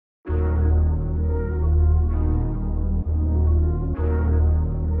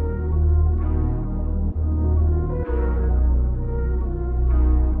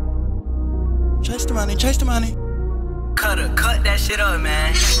money, chase the money. Cut that shit up,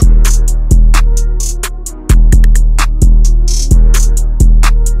 man.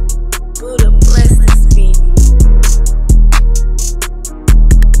 Buddha bless this beat.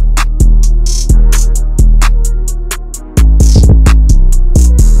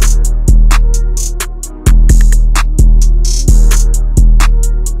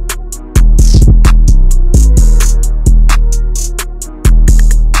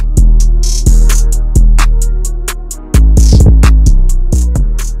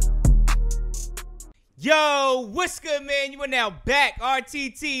 Yo, what's good, man? You are now back,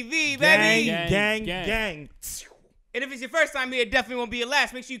 RTTV, baby. Gang. And if it's your first time here, it definitely won't be your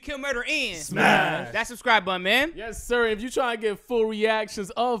last. Make sure you kill, murder, and Smash. that subscribe button, man. Yes, sir. If you trying to get full reactions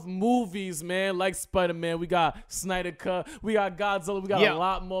of movies, man, like Spider-Man, we got Snyder Cut, we got Godzilla, we got a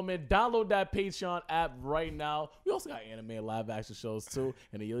lot more, man. Download that Patreon app right now. We also got anime and live action shows, too.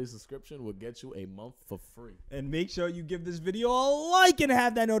 And a yearly subscription will get you a month for free. And make sure you give this video a like and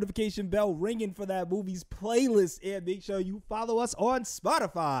have that notification bell ringing for that movies playlist. And make sure you follow us on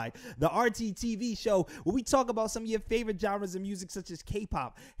Spotify, the RTTV show, where we talk about some of your favorite genres of music such as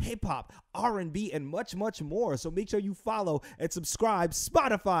K-pop, hip-hop, R&B, and much, much more. So make sure you follow and subscribe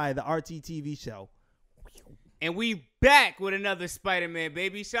Spotify, the RTTV show. And we back with another Spider-Man,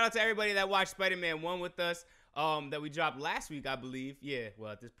 baby. Shout out to everybody that watched Spider-Man 1 with us that we dropped last week, I believe. Yeah,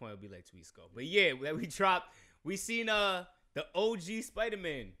 well, at this point, it'll be like 2 weeks ago. But yeah, that we dropped. We seen the OG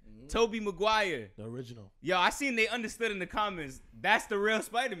Spider-Man, Tobey Maguire. The original. Yo, I seen they understood in the comments, that's the real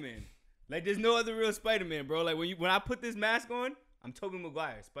Spider-Man. Like, there's no other real Spider-Man, bro. Like, when I put this mask on, I'm Tobey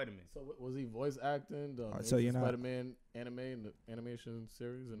Maguire, Spider-Man. So was he voice acting the so you're not- Spider-Man anime and the animation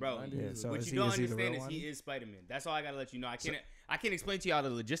series? In Bro, the 90s? Yeah, so what is you he- don't is he the understand real is he one? is Spider-Man. That's all I gotta let you know. I can't explain to y'all the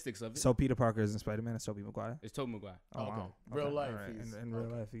logistics of it. So Peter Parker isn't Spider-Man, it's Tobey Maguire? It's Tobey Maguire. Oh, Okay. wow. Real Okay. life, All right. he's- In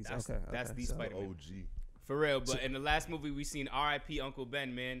real life, he's That's okay. that's the So- Spider-Man. OG. For real, but in the last movie we seen R.I.P. Uncle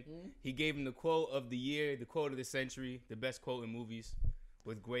Ben, man. He gave him the quote of the year, the quote of the century, the best quote in movies.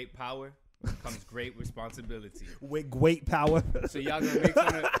 With great power comes great responsibility. With great power. So y'all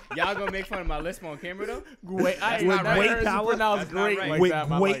gonna make fun of my lisp on camera though? Great, I ain't not never right. heard you Power? pronounce That's not great right. like With that in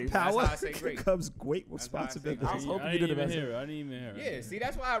my great life. power That's how I say great. comes great That's how I say responsibility. great. I was hoping I you didn't did the even best. hear it. I didn't even hear it. Yeah, see,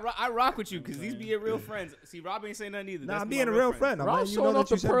 that's why I rock with you, because these be your real friends. See, Rob ain't saying nothing either. Nah, That's I'm my being a real friend. I'm Rob's letting you know showing that off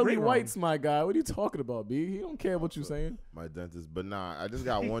you the said pearly great wrong. whites, my guy. What are you talking about, B? He don't care what you saying. My dentist. But nah, I just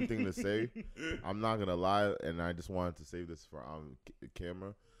got one thing to say. I'm not gonna lie, and I just wanted to save this for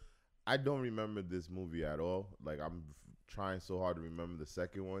camera. I don't remember this movie at all. Like, I'm trying so hard to remember the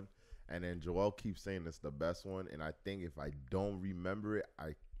second one, and then Joel keeps saying it's the best one, and I think if I don't remember it,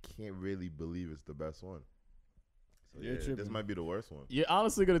 I can't really believe it's the best one. So You're yeah, this tripping. might be the worst one. You're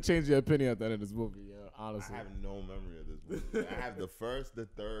honestly gonna change your opinion at the end of this movie. Yeah, I honestly. have no memory of this movie. I have the first, the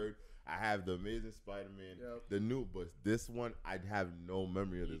third. I have the Amazing Spider-Man, the new, but this one, I have no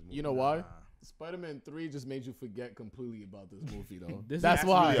memory of this movie. You know why? Spider-Man 3 just made you forget completely about this movie, though. This That's is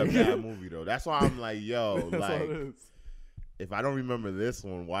why. Really a bad movie though. That's why I'm like, yo, That's all like, it is. if I don't remember this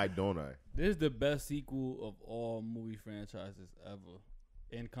one, why don't I? This is the best sequel of all movie franchises ever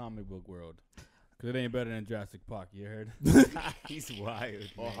in comic book world. Cause it ain't better than Jurassic Park. You heard? He's wild.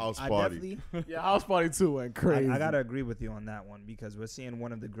 Or House I Party. definitely, Yeah, House Party 2 went crazy. I gotta agree with you on that one because we're seeing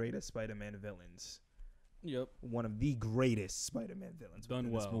one of the greatest Spider-Man villains. Yep. One of the greatest Spider-Man villains Done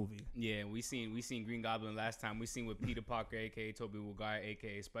in this well. movie. Yeah, we seen Green Goblin last time. We seen what Peter Parker, aka Tobey Maguire,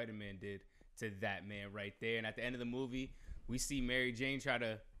 aka Spider-Man, did to that man right there. And at the end of the movie, we see Mary Jane try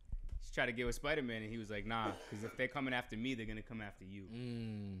to get with Spider-Man, and he was like, nah, because if they're coming after me, they're gonna come after you,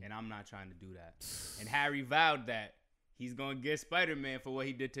 and I'm not trying to do that. And Harry vowed that he's gonna get Spider-Man for what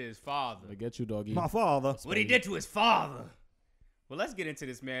he did to his father. I get you, doggy. My father. What he did to his father. Well, let's get into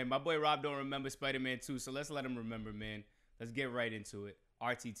this, man. My boy Rob don't remember Spider-Man 2, so let's let him remember, man. Let's get right into it.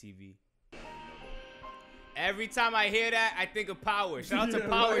 RTTV. Every time I hear that, I think of Power. Shout out to Yeah,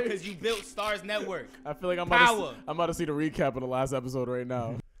 Power right. because you built Stars Network. I feel like I'm Power. about to see the recap of the last episode right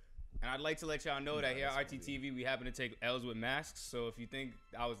now. And I'd like to let y'all know that here at RTTV, we happen to take L's with masks. So if you think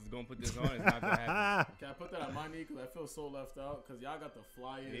I was going to put this on, it's not going to happen. Can I put that on my knee? Because I feel so left out. Because y'all got the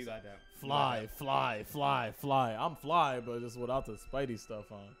flyers. Yeah, you got that. Fly. I'm fly, but just without the Spidey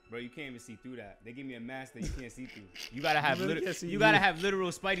stuff on. Bro, you can't even see through that. They give me a mask that you can't see through. You gotta have really can't see you gotta you. have literal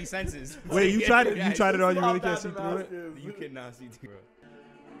Spidey senses. Wait, you tried it? You tried it on? You How really bad can't see the through mask it? is. You cannot see through,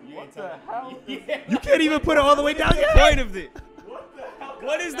 bro. What the hell? You can't even put it all the way down. The point of it. What the hell?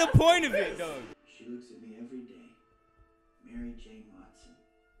 What is the point of it, dog? She looks at me every day. Mary Jane Watson.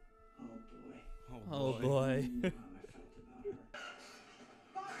 Oh boy. Oh boy. You know how I felt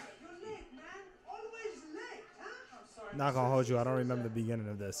about her. You're late, man. Always late, huh? I'm sorry. Not gonna hold you. I don't remember the beginning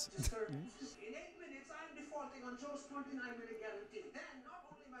of this. In 8 minutes, on Joe's 29-minute guarantee. Then, not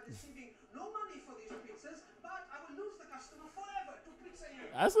only am I receiving no money for these pizzas, but I will lose the customer forever to Pizza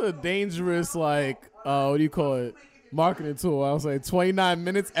Inn. That's a dangerous, like, what do you call it? Marketing tool. I was like 29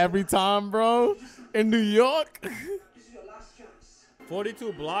 minutes every time, bro. In New York. This is your last chance.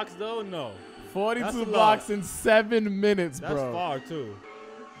 42 blocks though? No. 42 blocks in 7 minutes, That's bro. far too.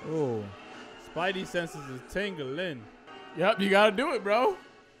 Oh. Spidey senses is tingling. Yep, you gotta do it, bro.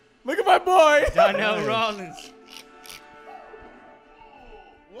 Look at my boy. Donnell Rollins.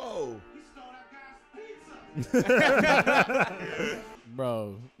 Whoa. He stole that guy's pizza.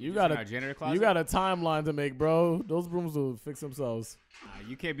 Bro, you in got our janitor closet? you got a timeline to make, bro. Those brooms will fix themselves.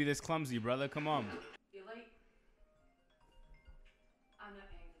 You can't be this clumsy, brother. Come on. You're late. I'm not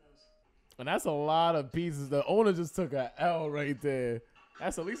paying for those. And that's a lot of pieces. The owner just took a L right there.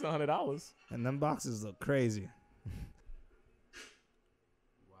 That's at least $100. And them boxes look crazy.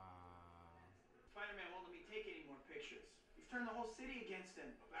 Spider-Man won't let me take any more pictures. You've turned the whole city against him.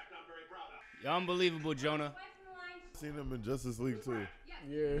 In fact, I'm very proud of. You're unbelievable, Jonah. Seen him in Justice League too.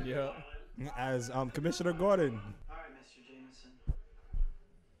 Yeah. As Commissioner Gordon. All right, Mr. Jameson.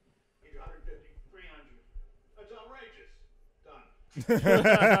 150, 300. That's outrageous. Done.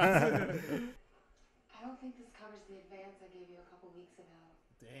 I don't think this covers the advance I gave you a couple weeks ago.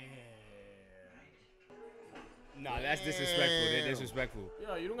 Nah, that's disrespectful. They're disrespectful.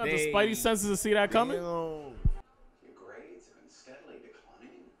 Yo, you don't got the spidey senses to see that coming? Your grades have been steadily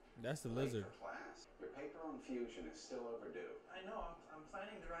declining. That's the Late lizard. for class. Your paper on fusion is still overdue. I know. I'm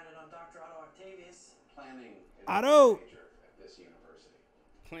planning to write it on Dr. Otto Octavius. Planning is Otto! a major at this university.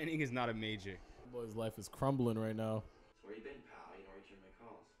 Planning is not a major. Boy's life is crumbling right now. Where you been, pal? You know, returning my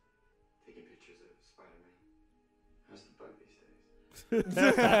calls. Taking pictures of Spider-Man. How's the bug these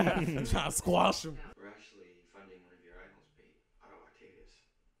days? Trying to squash him. We're actually funding one of your idols, Pete. Otto Octavius.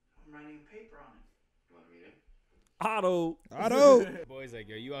 I'm writing a paper on it. You want to meet him? Otto. Boy's like,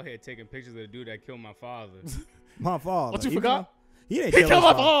 yo, you out here taking pictures of the dude that killed my father. My father. What, you Even forgot? though He didn't He kill killed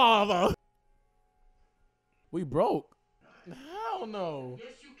his my father. father. We broke. Hell no.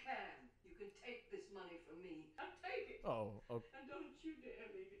 Yes, you can. You can take this money from me. I'll take it. Oh, okay. And don't you dare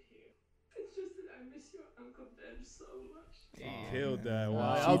leave it here. It's just that I miss your Uncle Ben so much. Killed that. I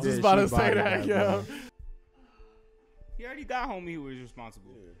Wow. was just about to say bodied that, yo. He already got homie who was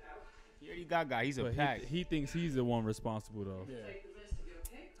responsible. He already got guy. He's a But pack. he thinks he's the one responsible though. Yeah. Take the rest of your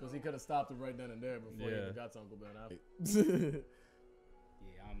cake. Because he could have stopped it right then and there before he Yeah. even got to Uncle Ben.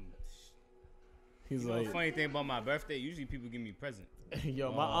 Yeah, I'm. He's You know, like, the funny thing about my birthday, usually people give me present.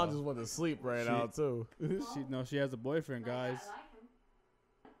 yo, my aunt just went to sleep right now, too. She has a boyfriend, guys. I like him.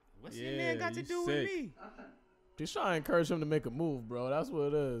 What's Yeah, your man got to you do sick. with me? Nothing. She's trying to encourage him to make a move, bro. That's what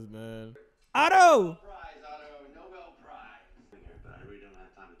it is, man. Otto! Prize, Otto. Nobel Prize. But I really don't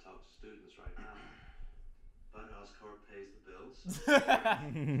have time to talk to students right now. But Oscorp pays the bills. I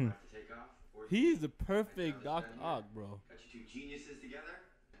have to take off. He's the perfect Doc Ock, bro. Got you two geniuses together?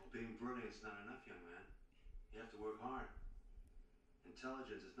 Well, being brilliant is not enough, young man. You have to work hard.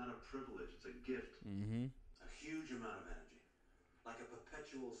 Intelligence is not a privilege, it's a gift. Mm-hmm. A huge amount of energy. Like a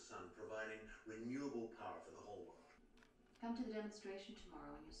perpetual sun providing renewable power for the whole world. Come to the demonstration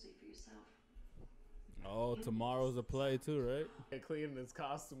tomorrow and you'll see for yourself. Oh, tomorrow's a play too, right? Cleaning his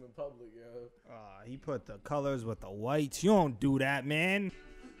costume in public, yo. He put the colors with the whites. You don't do that, man.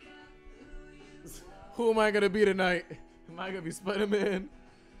 Who am I going to be tonight? Am I going to be Spider-Man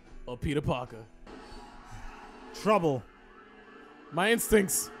or Peter Parker? Trouble. My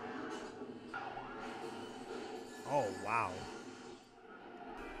instincts. Oh, wow.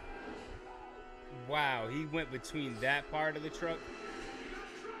 Wow, he went between that part of the truck.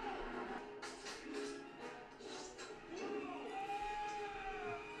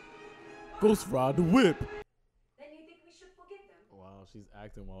 Ghost Ride the whip. Then you think we should forget them? Wow, she's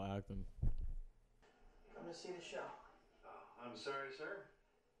acting while acting. Come to see the show. I'm sorry, sir.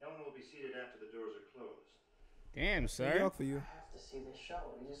 No one will be seated after the doors are closed. Damn, New sir. York for you. I have to see this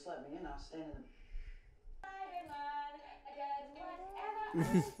show. You just let me in. I'll stand in the.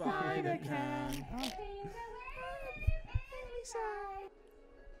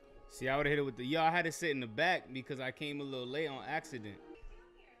 See, I would have hit it with the yo. I had to sit in the back because I came a little late on accident.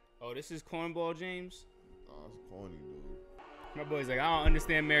 Oh, this is Cornball James. Oh, it's corny, dude. My boy's like, I don't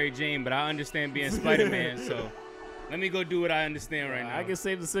understand Mary Jane, but I understand being Spider-Man. So let me go do what I understand right now. I can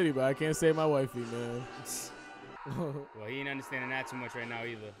save the city, but I can't save my wifey, man. Well, he ain't understanding that too much right now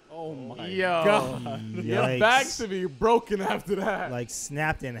either. Oh my Yo, god. your Yikes. back should be broken after that. Like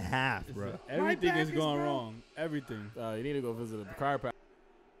snapped in half, bro. Everything is going wrong. Everything. You need to go visit a chiropractor.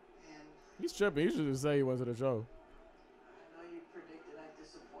 And He's tripping. He should just say he went to the show. I know you predicted I'd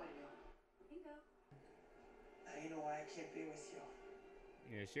disappoint you. Bingo.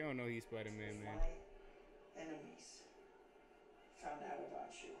 Yeah, she don't know he's Spider-Man, man. My enemies found out about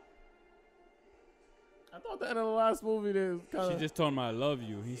you. I thought that in the last movie they kind She of. just told him I love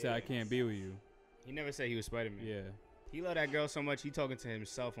you. He said I can't be with you. He never said he was Spider-Man. Yeah. He loved that girl so much, he talking to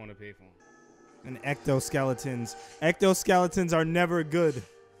himself on the payphone. And ectoskeletons. Ectoskeletons are never good.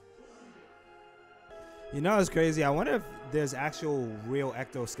 You know what's crazy? I wonder if there's actual real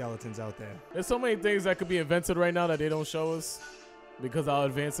ectoskeletons out there. There's so many things that could be invented right now that they don't show us because how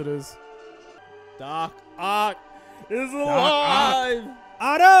advanced it is. Doc Ock is alive.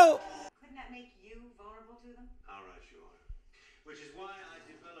 Otto! Couldn't that make you vulnerable to them? All right, you are. Which is why I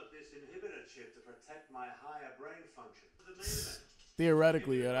developed this inhibitor chip to protect my higher brain function. The main event.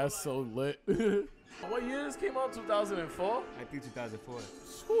 Theoretically, yeah, that's so lit. What year this came out? 2004? I think 2004.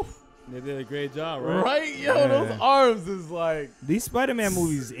 Whew. They did a great job, right? Right? Yo, Yeah. those arms is like. These Spider-Man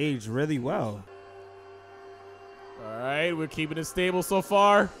movies age really well. All right, we're keeping it stable so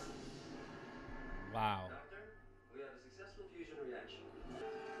far. Wow. Doctor, we have a successful fusion reaction.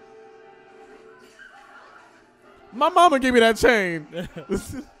 My mama gave me that chain.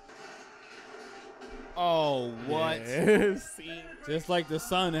 Oh, what? Yeah, see? Just like the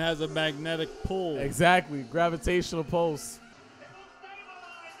sun has a magnetic pull. Exactly. Gravitational pulse.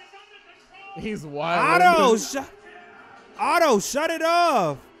 He's wild. Otto, shut it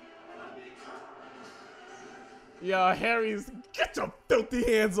off. Yo, Harry's, get your filthy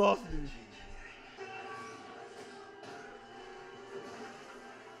hands off me.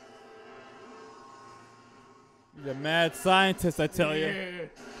 He's a mad scientist, I tell you. Yeah.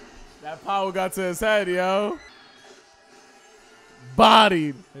 That power got to his head, yo.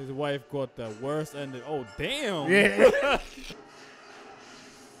 Bodied. His wife got the worst ending. Oh, damn. Yeah.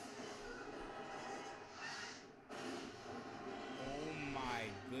 Oh my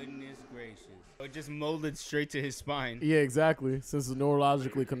goodness gracious. It just molded straight to his spine. Yeah, exactly. Since it's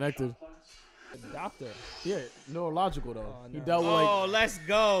neurologically connected. Doctor. Yeah, neurological though. Oh, He no. dealt with like. Oh, let's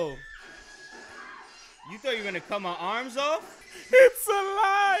go. You thought you were gonna cut my arms off? It's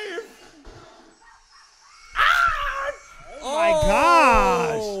alive. Ah! Oh my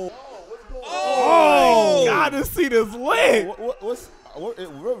gosh. Oh, God, this scene is lit.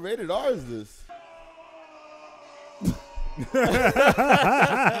 What rated R is this?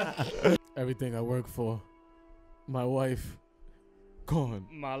 Everything I work for, my wife, gone.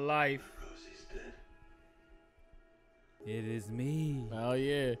 My life. Rosie's dead. It is me. Oh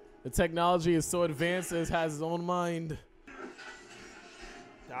yeah, the technology is so advanced it has its own mind.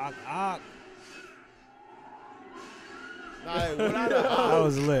 Doc Ock. Nah, without a- That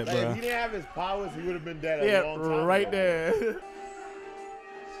was lit, like, bro. if he didn't have his powers, he would have been dead Yeah, a long time right ago. there.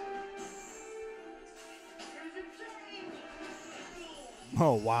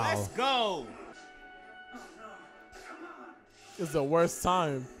 Oh, wow. Let's go. It's the worst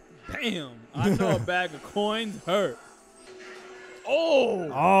time. Damn. I know a bag of coins hurt. Oh,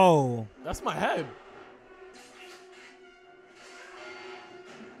 Oh. that's my head.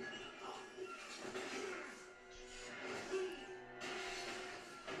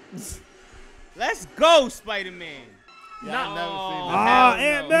 Let's go, Spider-Man. Yeah, I've never seen that. Ah,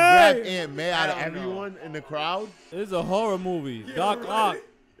 Hell no. Aunt He May. grabbed Aunt May out of Hell no. everyone in the crowd. This is a horror movie. Doc Ock.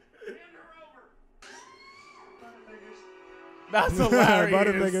 That's hilarious.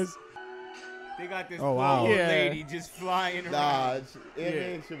 Butterfingers. They got this Oh, poor wow. old Yeah. lady just flying around. Nah, Aunt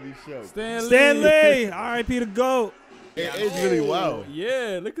May should be shook. Stan Lee. R.I.P. the GOAT. It aged really well.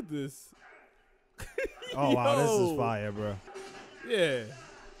 Yeah, look at this. Oh, wow. This is Yo. fire, bro. Yeah.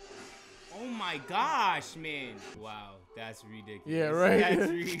 Oh my gosh, man. Wow, that's ridiculous. Yeah, right.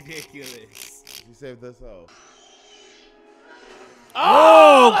 That's ridiculous. She saved us all.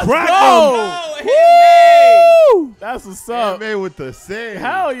 Oh, let's crack go. him. Oh, hit me. That's what's Aunt up. May with the save.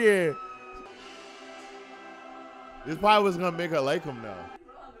 Hell yeah. This probably was gonna make her like him now. Wrong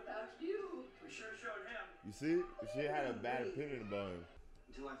about you. We sure showed him. You see, she had a bad opinion about him.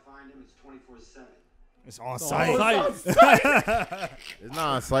 Until I find him, it's 24/7. It's on Sight. sight. It's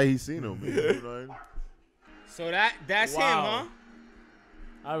not on sight. He's seen him. You know what I mean? So that's Wow. him,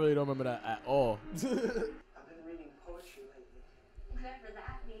 huh? I really don't remember that at all. I've been reading poetry lately. Whatever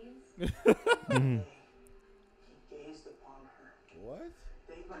that means. He gazed upon her What?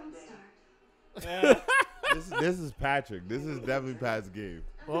 day by Don't day. start. This is Patrick. This is definitely Pat's game.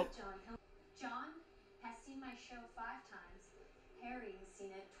 I'm Well- not John. John has seen my show 5 times. Harry has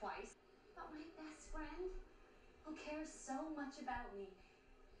seen it twice. But my best friend, who cares so much about me,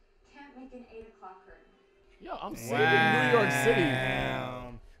 can't make an 8 o'clock curtain. Yo, I'm saving New York City.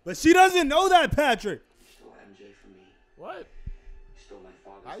 But she doesn't know that, Patrick. You stole MJ from me. What? You stole my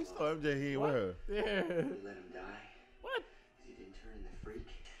father's How you love. still MJ? He ain't with her. Yeah. You let him die. What? He didn't turn in the freak.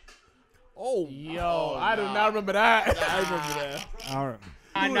 Oh, Yo, I do not remember that. I remember that.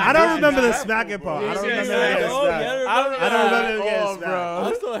 I don't remember the smacking part. I don't Yeah, remember yeah, the yeah. Oh, smack. yeah, I don't remember the Oh, smack. bro.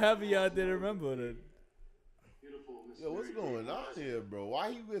 I'm so happy y'all didn't remember that. Beautiful Miss Yo, what's Mary going Jane. on here, bro?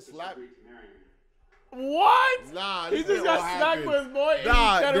 Why he get slapped? Agreed to marry her. What? Nah, He this just ain't got what smacked happened. with his boy.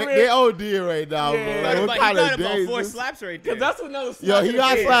 Nah, they OD right now, Yeah. bro. But Like, what he kind got of about day 4 is this? slaps right there. Because that's another Yo, smack he in got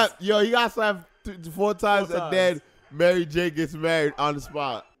the face. slapped. Yo, he got slapped 4 times, 4 and then Mary J gets married on the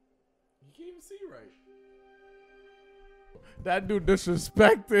spot. You can't even see right. That dude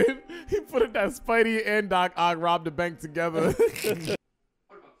disrespected. He put it that Spidey and Doc Ock robbed the bank together. What about this friend?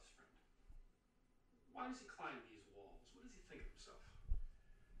 Why does he climb these walls? What does he think of himself?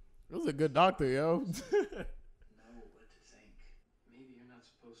 It was a good doctor, yo. Know what to think. Maybe you're not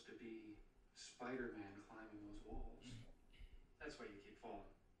supposed to be Spider-Man climbing those walls. That's why you keep falling.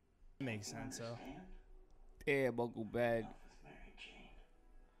 Makes sense, so. Damn, Uncle Bad. With Mary Jane.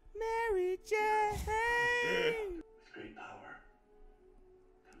 Mary Jane. With great power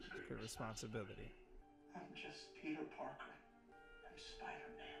comes great Good responsibility. I'm just Peter Parker. I'm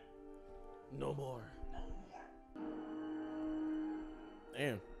Spider-Man. No more. No more.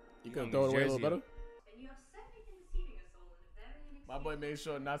 Damn. You You could on throw it his away a little jersey. better? And you have certainly been deceiving us all in a very My boy made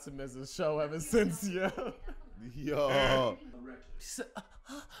sure not to miss his show ever since, yo. Yo.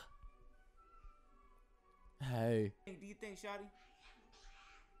 Hey. Do you think, Shotty?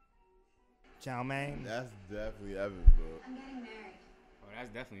 Chow mein. That's definitely Evan, bro. I'm getting married. Oh, that's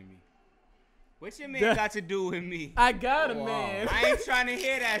definitely me. What your man got to do with me? I got a man. I ain't trying to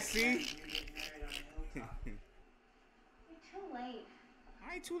hear that, see? You're too late.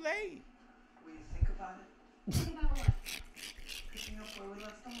 I ain't too late. Will you think about it? Think about what? Picking up where we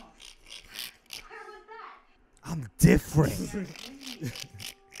left off. Where was that? I'm different.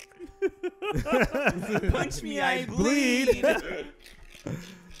 Punch me, I bleed.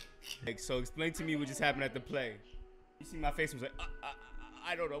 Like, so explain to me what just happened at the play. You see my face was like,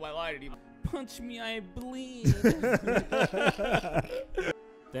 I don't know why I lied to you. Punch me, I bleed.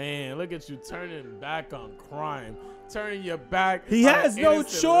 Damn, look at you turning back on crime. Turning your back. He on has an no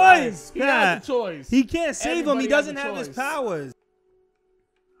innocent choice. life. He has a choice. He can't save him. He Everybody doesn't has a have his choice. powers.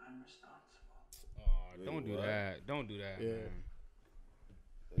 I'm responsible. Oh, don't do what? that. Don't do that, Yeah. man.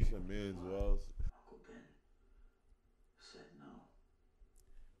 That's your man's Wells. Uncle Ben said no.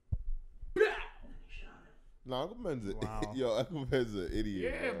 And then he shot him. No, Uncle Ben's a, Wow. yo, Uncle Ben's an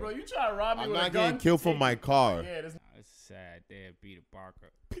idiot. Yeah, bro, you try to rob me I'm with not a gun. getting killed for my car. Yeah, this That's sad. Damn, Peter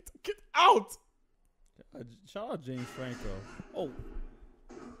Parker. get out. Shout out James Franco. Oh,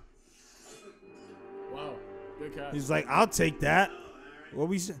 Wow, good catch. He's like, I'll take that. What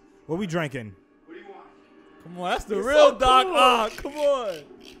we drinking? What do you want? come on. That's the He's real so Doc cool. Ock. Come on.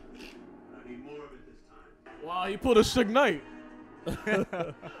 I need more of it this time. Wow, he pulled a Suge Knight. Kill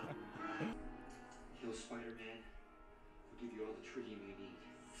Spider-Man. We'll give you all the tritium you need.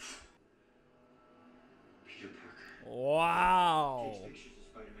 Peter Parker. Wow. Takes pictures of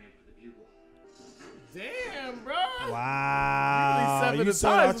Spider-Man for the Bugle. Damn, bro. Wow. severed You the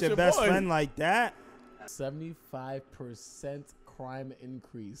sought ties out with your your best boy. friend like that. 75% crime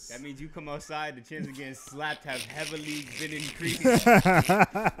increase. That means you come outside, the chance of getting slapped have heavily been increased.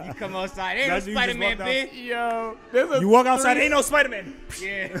 You come outside, ain't no That's you just Spider-Man, walked out. bitch. Yo, there's a You walk outside, three- ain't no Spider-Man.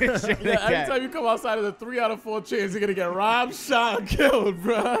 Yeah, Yeah, every time you come outside, there's a 3 out of 4 chance you're gonna get robbed, shot, and killed,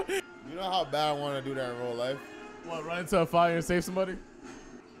 bro. You know how bad I want to do that in real life? What, run into a fire and save somebody?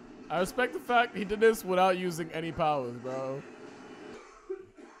 I respect the fact he did this without using any powers, bro.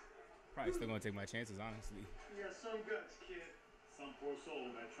 Probably still gonna take my chances, honestly. You got some guts, kid. Some poor soul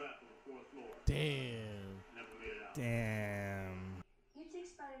got trapped on the 4th floor. Damn. Never made it out. Damn. You take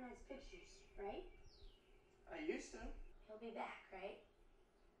Spider-Man's pictures, right? I used to. He'll be back, right?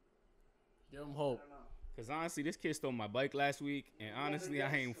 Give him hope. Cause honestly, this kid stole my bike last week, and honestly,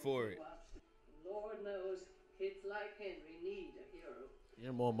 I ain't for it. Lord knows kids like Henry need a hero.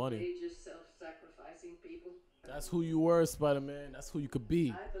 You're more money. Courageous, self-sacrificing people. That's who you were, Spider-Man. That's who you could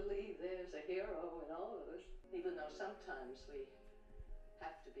be. I believe there's a hero in all of us, even though sometimes we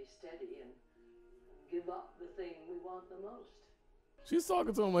have to be steady and give up the thing we want the most. She's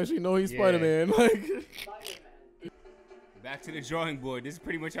talking to him like she know he's Yeah. Spider-Man. Like, Spider-Man. Back to the drawing board. This is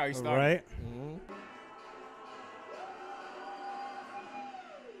pretty much how he started. Right?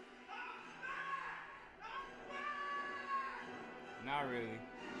 Not really.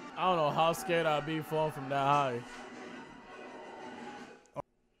 I don't know how scared I'd be falling from that high.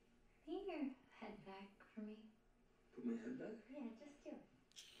 Can you get your head back for me? Put my head back? Yeah, just do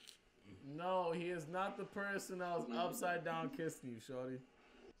it. No, he is not the person that was upside down kissing you, shorty.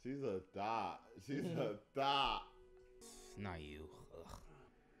 She's a dot. She's a dot. Not you. Ugh.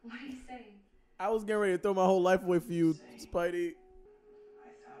 What are you saying? I was getting ready to throw my whole life away for you, Spidey. I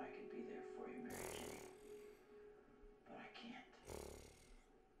thought I could be there for you, Mary Jane. But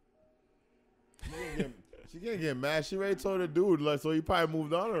I can't. She can't get mad. She already told the dude, like, so he probably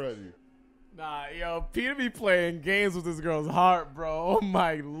moved on already. Nah, yo, Peter be playing games with this girl's heart, bro. Oh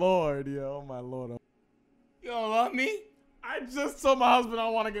my lord, yo. Oh my lord. You don't love me? I just told my husband I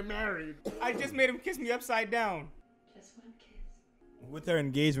want to get married. I just made him kiss me upside down. Just one kiss. With her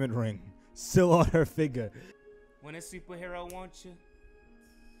engagement ring still on her finger. When a superhero wants you,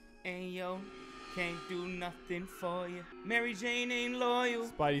 and yo, can't do nothing for you. Mary Jane ain't loyal.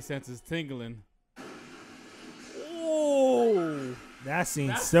 Spidey senses tingling. Oh, that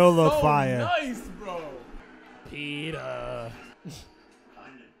scene still look so fire. Nice, bro. Peter.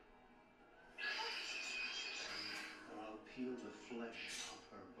 Find him. Or I'll peel the flesh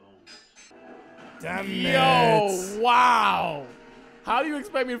off her bones. Damn Yo, wow. How do you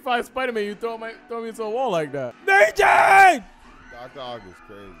expect me to find Spider-Man? You throw me into a wall like that. Mary Jane! Dr. Ock is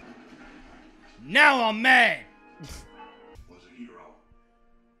crazy. Now I'm mad. Was a hero.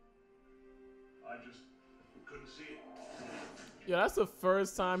 I just couldn't see it. Yeah, that's the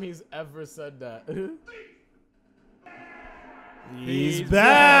first time he's ever said that. He's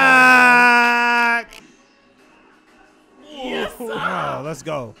back! Yes, sir. Oh, let's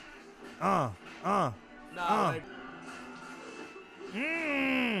go. Nah, like,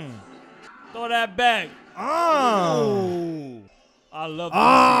 Throw that back. Oh. I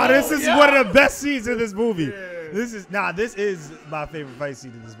love This is one of the best scenes in this movie. Yeah. This is my favorite fight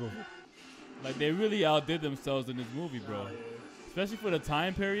scene in this movie. Like, they really outdid themselves in this movie, bro. Especially for the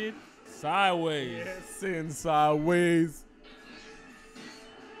time period. Sideways. sin sideways.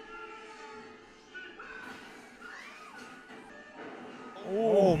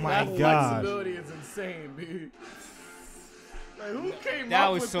 Oh my that god. flexibility is insane, dude. Like, who came That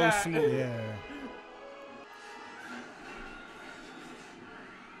up was with so that? smooth. Yeah.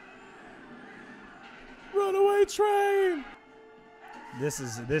 Runaway train. This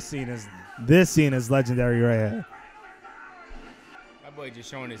scene is legendary right here. That boy just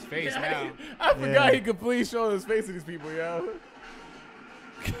showing his face now. I forgot he could please show his face to these people, yo.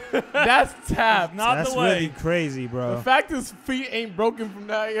 That's tapped. Not That's the way. really crazy, bro. The fact his feet ain't broken from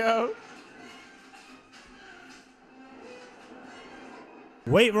that, yo.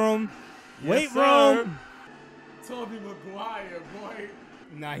 Weight room. Weight sir. room. Tobey Maguire, boy.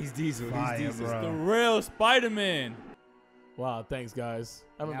 Nah, he's Diesel. Fire, He's Diesel. bro. The real Spider-Man. Wow, thanks, guys.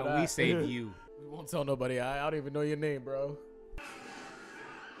 I remember Now that. we saved you. We won't tell nobody. I don't even know your name, bro.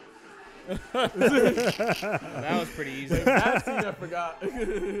 That was pretty easy. That scene I forgot.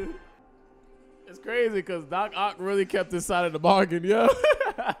 It's crazy because Doc Ock really kept his side of the bargain, yo.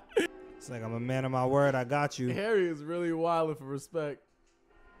 It's like, I'm a man of my word. I got you. Harry is really wilding for respect.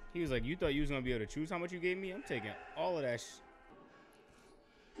 He was like, you thought you was going to be able to choose how much you gave me? I'm taking all of that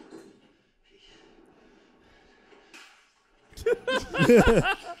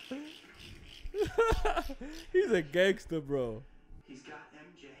He's a gangster, bro. He's got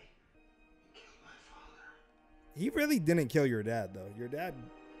MJ. He killed my father. He really didn't kill your dad, though. Your dad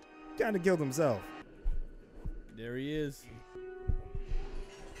kind of killed himself. There he is.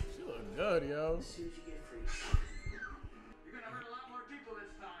 She look good, yo. As soon as you get free. You're gonna hurt a lot more people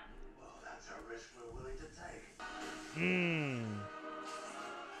this time. Well, that's a risk we're willing to take.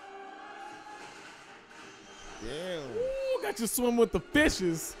 Damn. Ooh, got you swim with the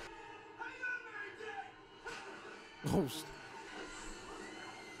fishes. Oh,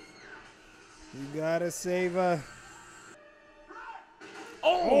 You gotta save her.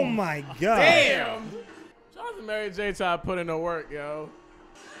 oh my god. damn. Shout out to Mary J. trying to put in the work, yo.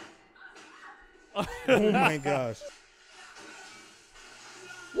 Oh my gosh.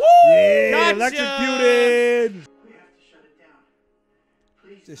 Woo! Yeah, Gotcha! electrocuted. We have to shut it down.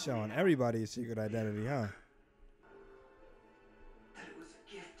 Please Just tell me showing now everybody his secret identity, huh? that it was a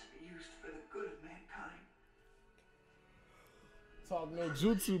gift to be used for the good of mankind. Talk no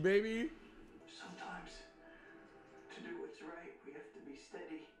jutsu, baby. Sometimes, to do what's right, we have to be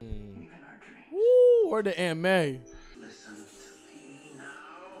steady, even our dreams. Woo! Word to Aunt May. Listen to me now.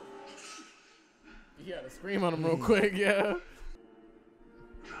 You gotta scream on him real quick, yeah.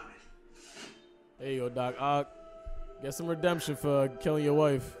 Drop it. There you go, Doc Ock. Get some redemption for killing your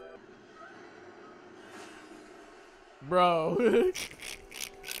wife. Bro.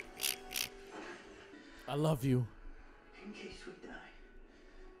 I love you. In case we die.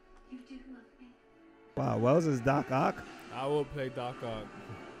 You do love me. Wow, Wells is Doc Ock. I will play Doc Ock.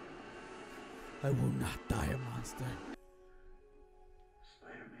 I will not die a monster.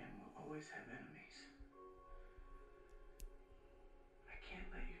 Spider-Man will always have enemies. I can't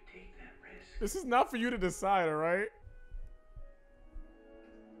let you This is not for you to decide, all right?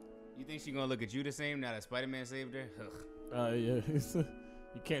 You think she gonna look at you the same now that Spider-Man saved her? Ugh. Yeah.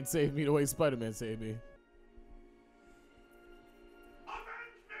 You can't save me the way Spider-Man saved me.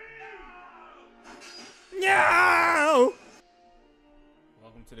 No!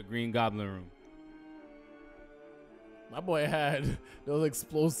 Welcome to the Green Goblin room. My boy had those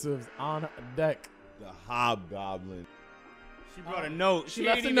explosives on deck. The Hobgoblin. She brought a note. She She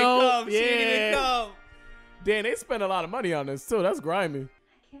left didn't a even note. come. She didn't Yeah. even come. Damn, they spent a lot of money on this too. That's grimy. I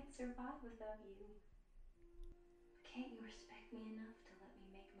can't survive without you. Can't you respect me enough to let me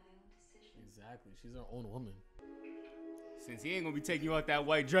make my own decisions? Exactly. She's her own woman. Since he ain't gonna be taking you out that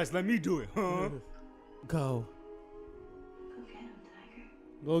white dress, let me do it, huh? Go. Go get him, Tiger.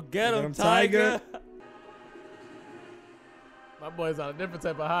 Go get him, him, Tiger. Tiger. My boy's on a different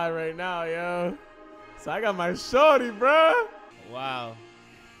type of high right now, yo. So I got my shorty, bruh. Wow.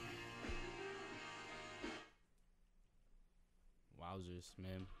 Wowzers,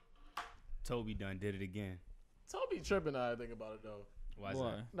 man. Toby done did it again. Toby tripping now I think about it, though. Why's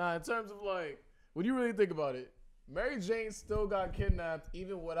Why? that? Nah, in terms of like, when you really think about it, Mary Jane still got kidnapped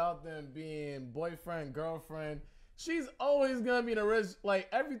even without them being boyfriend, girlfriend. She's always gonna be in a risk.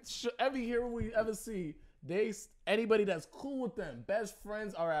 Like every hero we ever see, anybody that's cool with them, best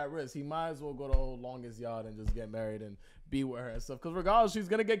friends are at risk. He might as well go the whole longest yard and just get married and be with her and stuff. Because regardless, she's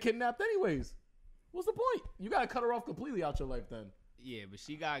gonna get kidnapped anyways. What's the point? You gotta cut her off completely out your life then. Yeah, but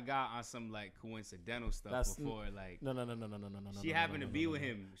she got on some like coincidental stuff before. Like No. she happened to be with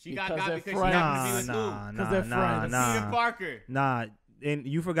him. She Because got they're because she friends. happened to be with who? Because they're friends. Peter Parker. Nah, and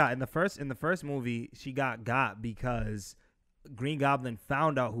you forgot in the first movie she got because Green Goblin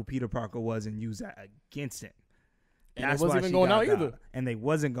found out who Peter Parker was and used that against him. And That's it wasn't why even she going got out either. And they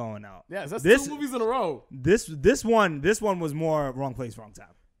wasn't going out. Yes, that's This- 2 movies in a row. This one was more wrong place, wrong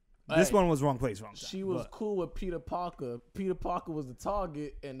time. This Hey, one was wrong place, wrong time. She was but- cool with Peter Parker. Peter Parker was the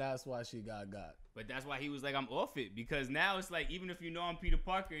target, and that's why she got. But that's why he was like, I'm off it. Because now it's like, even if you know I'm Peter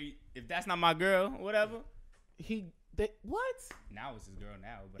Parker, if that's not my girl, whatever. What? Now it's his girl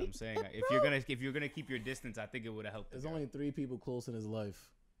now. But I'm saying, if you're gonna keep your distance, I think it would have helped. There's only 3 people close in his life: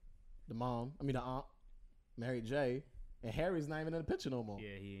 the aunt, Mary J, and Harry's not even in the picture no more.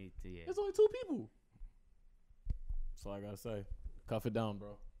 Yeah, he ain't. Yeah. There's only 2 people. That's all I gotta say. Cuff it down,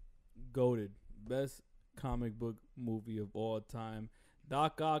 bro. Goated. Best comic book movie of all time.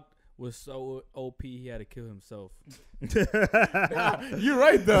 Doc Ock was so OP he had to kill himself. You're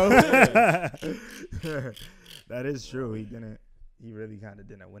right though. That is true. He really kind of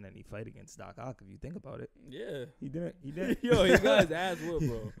didn't win any fight against Doc Ock if you think about it. Yeah. He didn't. Yo, he got his ass whooped,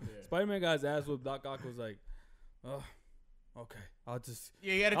 bro. Spider-Man got his ass whooped. Doc Ock was like, oh, okay. I'll just.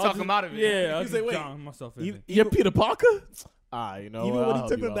 Yeah, he had to I'll talk just- him out of it. Yeah, I'll He's like, just wait, drown myself in it. You're Peter Parker? You know. Even what, when I'll he took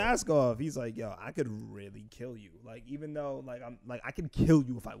help the you out. mask off, he's like, "Yo, I could really kill you. Like, even though, like, I can kill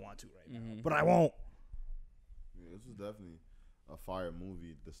you if I want to right now, but I won't." Yeah, this was definitely a fire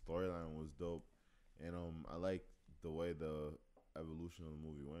movie. The storyline was dope, and I like the way the evolution of the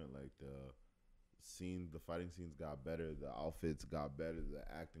movie went. Like the fighting scenes got better, the outfits got better, the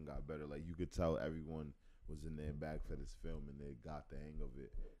acting got better. Like you could tell everyone was in their bag for this film, and they got the hang of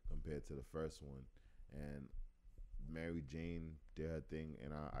it compared to the first one. And Mary Jane did her thing,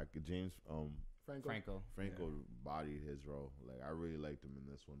 and I could James Franco. bodied his role. Like I really liked him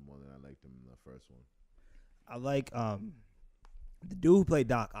in this one more than I liked him in the first one. I like the dude who played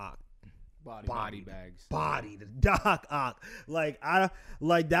Doc Ock. Body bags. Bodied Doc Ock. Like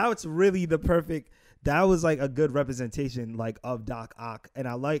that was really the perfect. That was like a good representation like of Doc Ock, and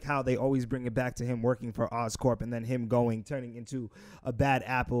I like how they always bring it back to him working for Oscorp and then him turning into a bad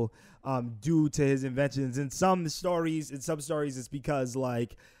apple due to his inventions. In some stories it's because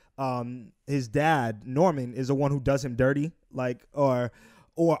like his dad Norman is the one who does him dirty, like or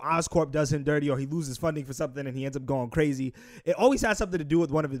Oscorp does him dirty, or he loses funding for something and he ends up going crazy. It always has something to do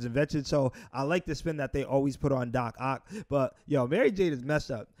with one of his inventions. So I like the spin that they always put on Doc Ock. But yo, Mary Jane is messed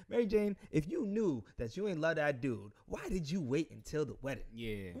up. Mary Jane, if you knew that you ain't love that dude, why did you wait until the wedding?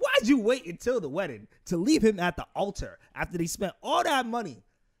 Yeah. Why'd you wait until the wedding to leave him at the altar after they spent all that money?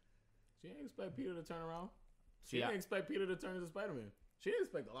 She didn't expect Peter to turn around. She didn't expect Peter to turn into Spider-Man. She didn't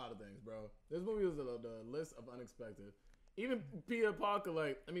expect a lot of things, bro. This movie was the list of unexpected. Even Peter Parker,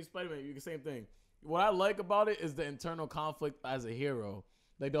 Spider-Man, you can same thing. What I like about it is the internal conflict as a hero.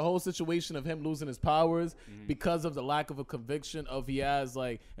 Like the whole situation of him losing his powers because of the lack of a conviction of he has,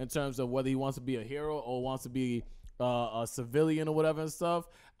 like, in terms of whether he wants to be a hero or wants to be a civilian or whatever and stuff.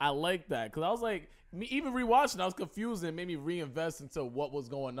 I like that because I was like, me even rewatching, I was confused and it made me reinvest into what was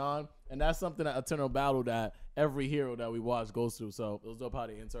going on. And that's something that Eternal Battle that every hero that we watch goes through. So it was dope how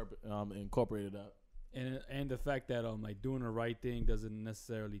they incorporated that. And the fact that like doing the right thing doesn't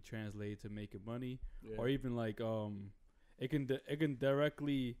necessarily translate to making money, or even like it can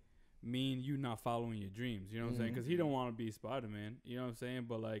directly mean you not following your dreams. You know what I'm saying? Because he don't want to be Spider-Man. You know what I'm saying?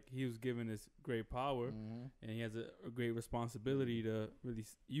 But like he was given this great power, and he has a great responsibility to really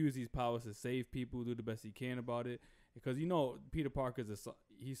use these powers to save people, do the best he can about it. Because Peter Parker's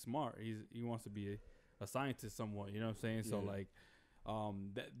he's smart. He wants to be a scientist somewhat. You know what I'm saying? So like.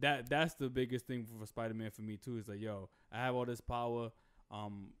 That's the biggest thing for Spider-Man for me too. Is like, yo, I have all this power.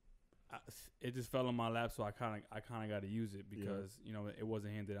 It just fell on my lap, so I kind of got to use it because it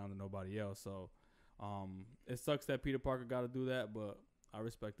wasn't handed down to nobody else. So, it sucks that Peter Parker got to do that, but I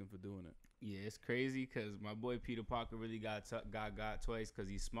respect him for doing it. Yeah, it's crazy because my boy Peter Parker really got twice because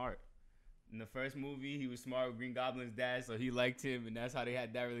he's smart. In the first movie, he was smart with Green Goblin's dad, so he liked him, and that's how they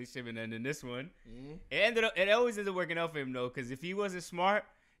had that relationship. And then in this one, it always ended up working out for him, though, because if he wasn't smart,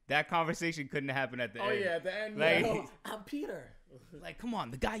 that conversation couldn't happen at the end. Oh, yeah, at the end. Like, I'm Peter. Like, come on,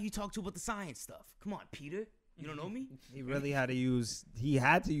 the guy you talk to about the science stuff. Come on, Peter. You don't know me? He really had to use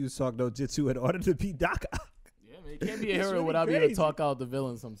Talk No Jitsu in order to beat Doc Ock. Yeah, man, you can't be a hero without being able to talk out the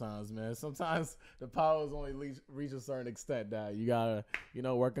villain sometimes, man. Sometimes the powers only reach a certain extent that you gotta,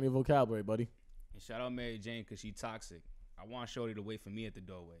 work on your vocabulary, buddy. And shout out Mary Jane because she toxic. I want Shorty to wait for me at the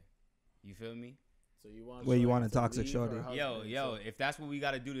doorway. You feel me? So you want? Wait, you want a toxic Shorty? Yo, if that's what we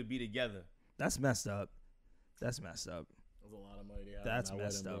gotta do to be together. That's messed up. That's messed up. There's a lot of money. That's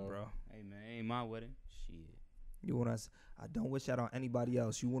messed up, bro. Hey man, ain't my wedding. Shit. You want us? I don't wish that on anybody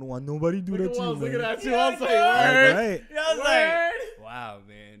else. You wouldn't want nobody to do that to you, man. Looking at you, I was like, word. Right. I was like, wow,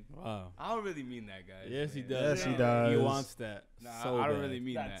 man. Wow. I don't really mean that, guys. Yes, man. he does. Yes, he does. He wants that. Nah, so I don't bad. really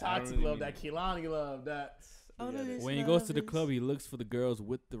mean that. That toxic really love, that Kehlani love, that. When he goes to the club, he looks for the girls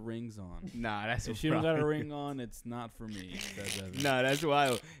with the rings on. Nah, that's if she don't got a ring on, it's not for me. Nah, that's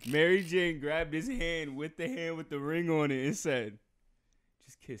wild. Mary Jane grabbed his hand with the ring on it and said,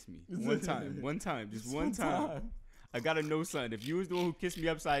 "Just kiss me one time, just one time. I gotta know something. If you was the one who kissed me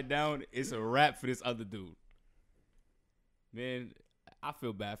upside down, it's a wrap for this other dude." Man, I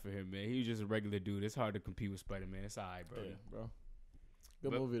feel bad for him, man. He was just a regular dude. It's hard to compete with Spider-Man. It's all right, bro. Yeah, bro.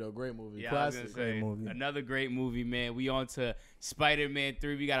 Good movie, though. Great movie. Yeah, Classic. I was gonna say, another great movie, man. We on to Spider-Man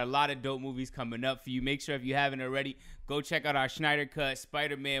 3. We got a lot of dope movies coming up for you. Make sure if you haven't already, go check out our Snyder Cut,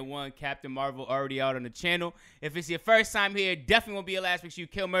 Spider-Man 1, Captain Marvel, already out on the channel. If it's your first time here, definitely won't be your last. Make sure you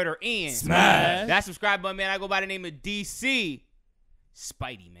kill, murder, and smash that subscribe button, man. I go by the name of DC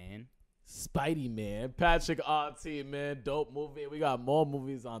Spidey, man. Spidey, man. Patricrt, man. Dope movie. We got more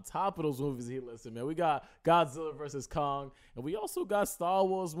movies on top of those movies he listed, man. We got Godzilla vs. Kong, and we also got Star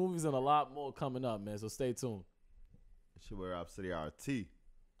Wars movies and a lot more coming up, man. So stay tuned. It's your boy Robcityrt.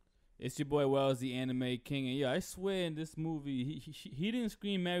 It's your boy Wells, the anime king, and I swear in this movie he didn't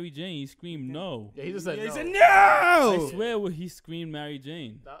scream Mary Jane. He screamed no. Yeah, he just said no. He said no. I swear he screamed Mary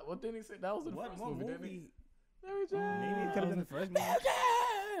Jane. What didn't he say? That was the first movie, didn't he? Mary Jane. Maybe it could have been the first movie.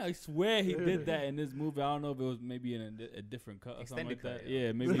 I swear he did that in this movie. I don't know if it was maybe in a different cut or something like that.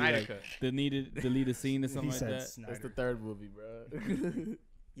 Yeah, maybe like deleted scene or something like that. That's the third movie, bro.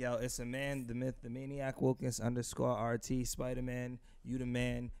 Yo, it's a man, the myth, the maniac, Wilkins _RT, Spider-Man, you the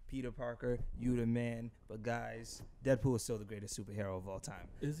man, Peter Parker, you the man. But guys, Deadpool is still the greatest superhero of all time.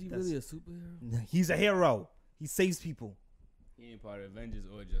 Is he really a superhero? He's a hero. He saves people. He ain't part of Avengers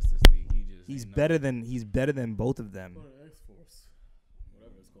or Justice League. He's better than both of them. X-Force.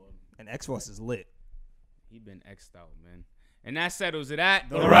 Whatever it's called. And X-Force is lit. He been X'd out, man. And that settles it at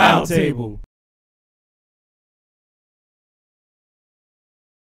The Round Table.